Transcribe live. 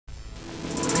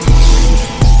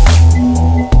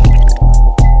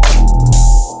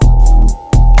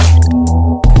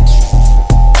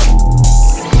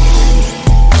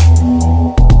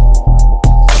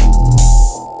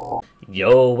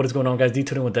What is going on, guys?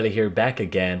 D21 Deli here, back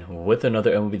again with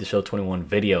another MLB The Show 21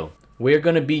 video. We're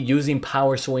going to be using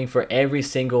power swing for every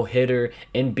single hitter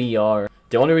in BR.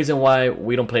 The only reason why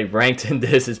we don't play ranked in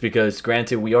this is because,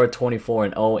 granted, we are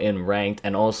 24-0 in ranked,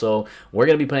 and also we're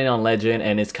going to be playing on legend,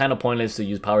 and it's kind of pointless to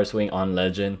use power swing on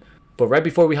legend. But right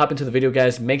before we hop into the video,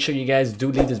 guys, make sure you guys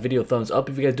do leave this video a thumbs up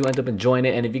if you guys do end up enjoying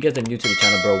it. And if you guys are new to the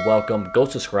channel, bro, welcome. Go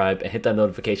subscribe and hit that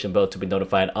notification bell to be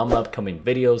notified on my upcoming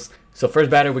videos. So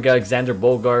first batter, we got Xander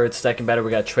Bogaerts. Second batter,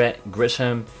 we got Trent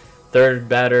Grisham. Third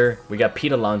batter, we got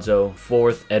Pete Alonso.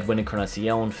 Fourth, Edwin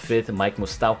Encarnacion. Fifth, Mike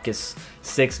Moustakas.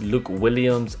 Sixth, Luke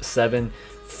Williams. Seventh,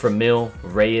 Franmil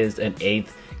Reyes. And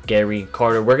eighth, Gary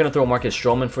Carter. We're going to throw Marcus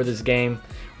Stroman for this game.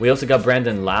 We also got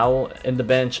Brandon Lau in the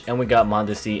bench, and we got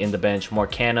Mondesi in the bench.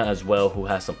 Marcana as well, who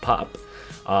has some pop.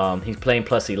 He's playing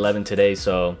plus 11 today,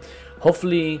 so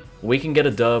hopefully we can get a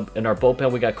dub. In our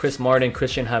bullpen, we got Chris Martin,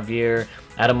 Christian Javier,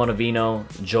 Adam Ottavino,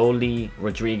 Joely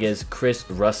Rodriguez, Chris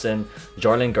Russin,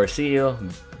 Jarlin Garcia,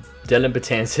 Dylan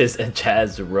Betances, and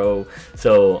Chaz Rowe.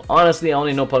 So honestly, I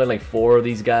only know probably like 4 of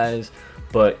these guys,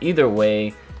 but either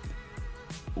way,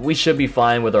 we should be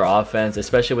fine with our offense,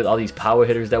 especially with all these power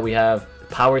hitters that we have.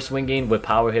 Power swinging with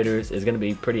power hitters is going to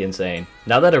be pretty insane.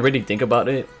 Now that I really think about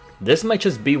it, this might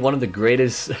just be one of the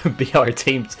greatest BR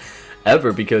teams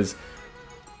ever, because,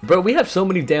 bro, we have so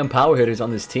many damn power hitters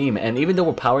on this team, and even though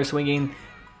we're power swinging,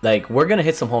 like, we're going to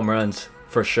hit some home runs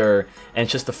for sure. And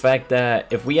it's just the fact that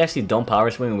if we actually don't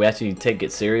power swing, we actually take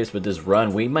it serious with this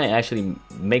run, we might actually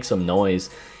make some noise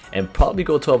and probably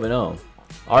go 12-0.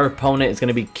 Our opponent is going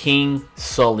to be King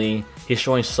Sully. He's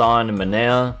showing Son and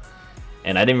Manea.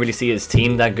 And I didn't really see his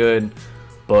team that good,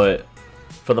 but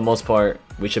for the most part,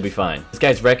 we should be fine. This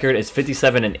guy's record is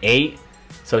 57-8,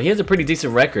 so he has a pretty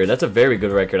decent record. That's a very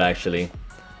good record, actually.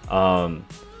 So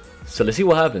let's see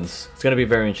what happens. It's going to be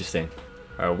very interesting.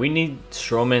 Alright, we need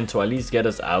Stroman to at least get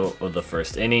us out of the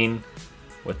first inning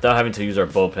without having to use our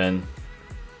bullpen.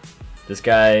 This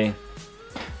guy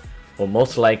will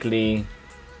most likely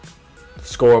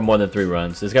score more than 3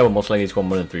 runs. This guy will most likely score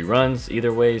more than 3 runs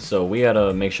either way, so we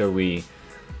gotta make sure we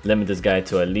limit this guy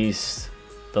to at least,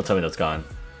 don't tell me that's gone.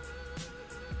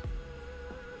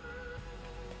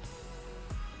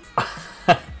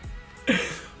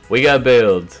 We got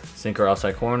bailed. Sinker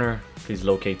outside corner. Please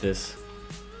locate this.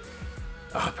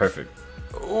 Ah, perfect.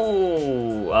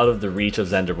 Ooh, out of the reach of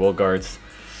Xander Bogaerts.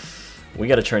 We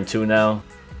gotta turn 2 now.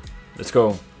 Let's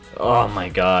go. Oh my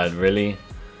god, really?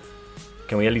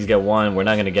 Can we at least get 1? We're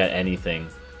not going to get anything.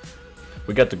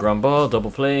 We got the ground ball,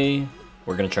 double play.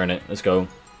 We're going to turn it. Let's go.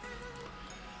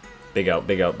 Big out,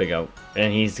 big out, big out.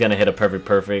 And he's going to hit a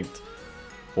perfect.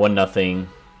 1-0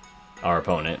 our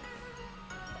opponent.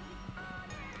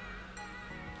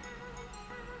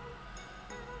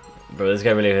 Bro, this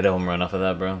guy really hit a home run off of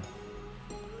that, bro.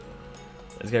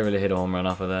 This guy really hit a home run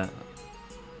off of that.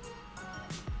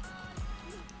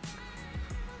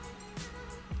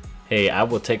 Hey, I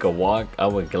will take a walk. I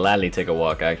would gladly take a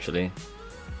walk, actually.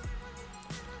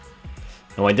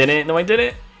 No, I didn't. No, I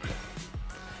didn't.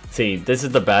 See, this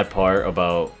is the bad part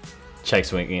about check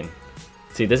swinging.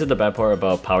 See, this is the bad part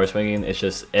about power swinging. It's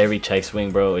just every check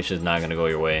swing, bro, it's just not going to go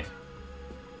your way.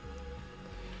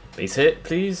 Base hit,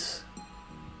 please.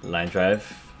 Line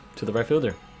drive to the right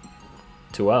fielder.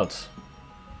 2 outs.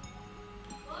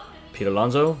 Pete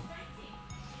Alonso.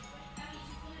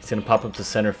 He's going to pop up to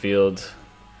center field.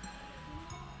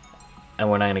 And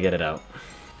we're not going to get it out.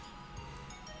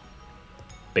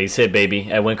 Base hit,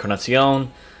 baby. Edwin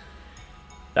Encarnacion.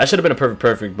 That should have been a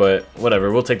perfect, but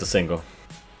whatever. We'll take the single.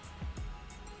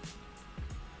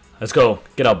 Let's go.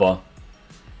 Get out, ball.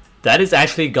 That is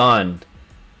actually gone.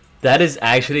 That is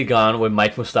actually gone with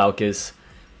Mike Moustakas.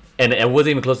 And it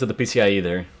wasn't even close to the PCI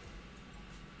either.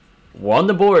 We're on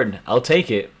the board. I'll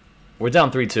take it. We're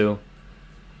down 3-2.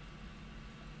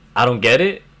 I don't get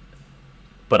it,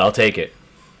 but I'll take it.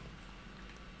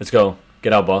 Let's go.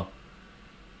 Get out, ball.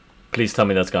 Please tell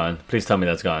me that's gone. Please tell me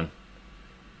that's gone.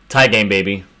 Tie game,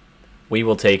 baby. We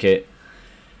will take it.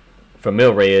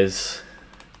 Franmil Reyes.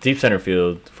 Deep center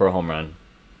field for a home run.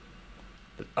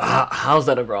 How's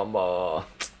that a ground ball?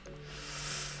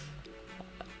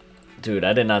 Dude,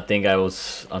 I did not think I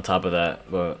was on top of that,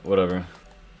 but whatever.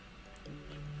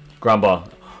 Ground ball.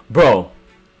 Bro.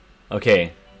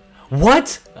 Okay.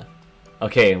 What?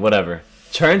 Okay, whatever.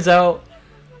 Turns out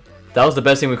that was the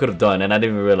best thing we could have done, and I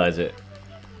didn't even realize it.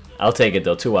 I'll take it,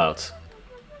 though. 2 outs.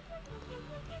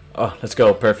 Oh, let's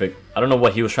go. Perfect. I don't know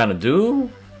what he was trying to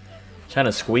do. Trying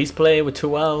to squeeze play with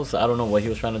 2 outs. I don't know what he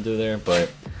was trying to do there,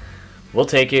 but we'll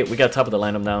take it. We got top of the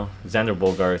lineup now. Xander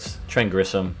Bogaerts, Trent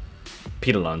Grisham,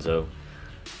 Pete Alonso.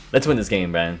 Let's win this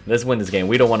game, man. Let's win this game.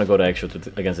 We don't want to go to extra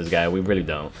against this guy. We really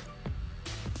don't.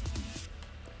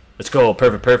 Let's go.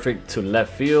 Perfect, perfect to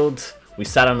left field. We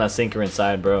sat on that sinker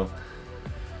inside, bro.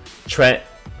 Trent.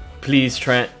 Please,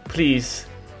 Trent. Please.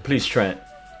 Please, Trent.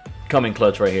 Coming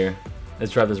clutch right here.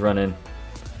 Let's drive this run in.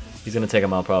 He's going to take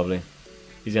him out, probably.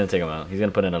 He's going to take him out. He's going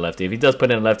to put in a lefty. If he does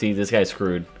put in a lefty, this guy's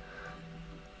screwed.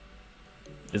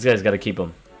 This guy's got to keep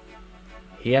him.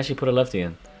 He actually put a lefty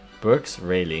in. Brooks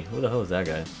Raley. Who the hell is that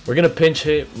guy? We're going to pinch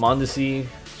hit Mondesi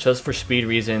just for speed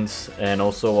reasons. And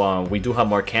also, we do have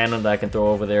Mark Cannon that I can throw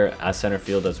over there at center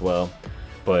field as well.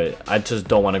 But I just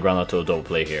don't want to ground out to a double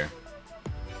play here.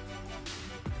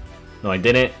 No, I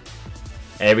didn't.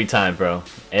 Every time, bro.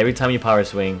 Every time you power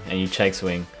swing and you check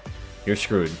swing, you're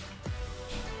screwed.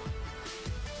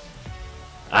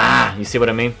 Ah, you see what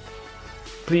I mean?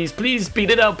 Please, please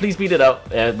beat it out. Please beat it out.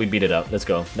 Yeah, we beat it out. Let's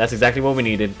go. That's exactly what we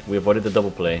needed. We avoided the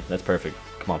double play. That's perfect.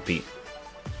 Come on, Pete.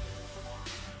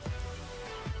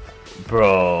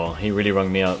 Bro, he really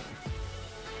rung me up.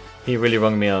 He really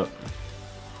rung me up.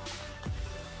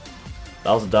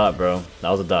 That was a dot, bro. That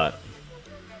was a dot.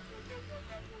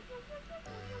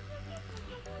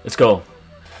 Let's go.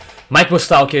 Mike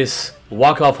Moustakas,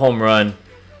 walk-off home run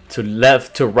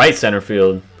to right center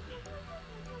field.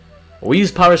 We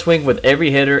use power swing with every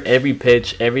hitter, every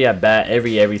pitch, every at-bat,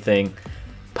 everything.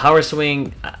 Power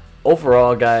swing,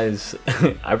 overall, guys,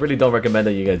 I really don't recommend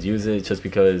that you guys use it just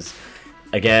because,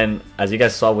 again, as you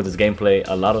guys saw with this gameplay,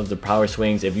 a lot of the power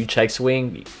swings, if you check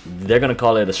swing, they're going to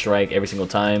call it a strike every single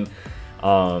time.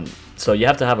 So you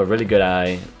have to have a really good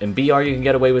eye. In BR you can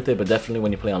get away with it, but definitely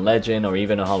when you play on Legend or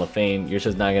even in Hall of Fame, you're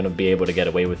just not going to be able to get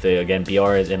away with it. Again,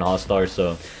 BR is in All-Star,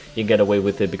 so you can get away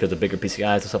with it because of bigger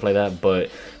PCIs and stuff like that. But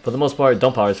for the most part,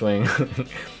 don't power swing.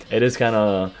 It is kind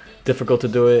of difficult to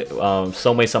do it.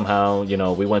 Some way, somehow, you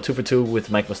know, we went 2 for 2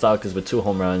 with Mike Moustakas with 2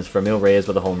 home runs, Vermil Reyes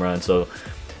with a home run. So,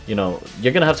 you know,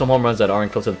 you're going to have some home runs that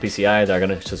aren't close to the PCI that are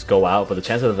going to just go out, but the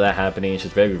chances of that happening is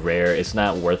just very rare. It's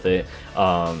not worth it.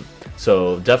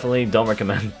 So definitely don't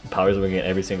recommend power swinging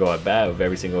every single at bat with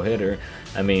every single hitter.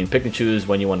 I mean, pick and choose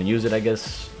when you want to use it, I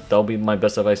guess. That'll be my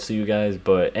best advice to you guys.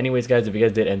 But anyways, guys, if you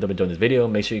guys did end up enjoying this video,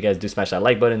 make sure you guys do smash that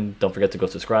like button. Don't forget to go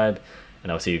subscribe,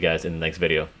 and I'll see you guys in the next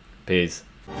video. Peace.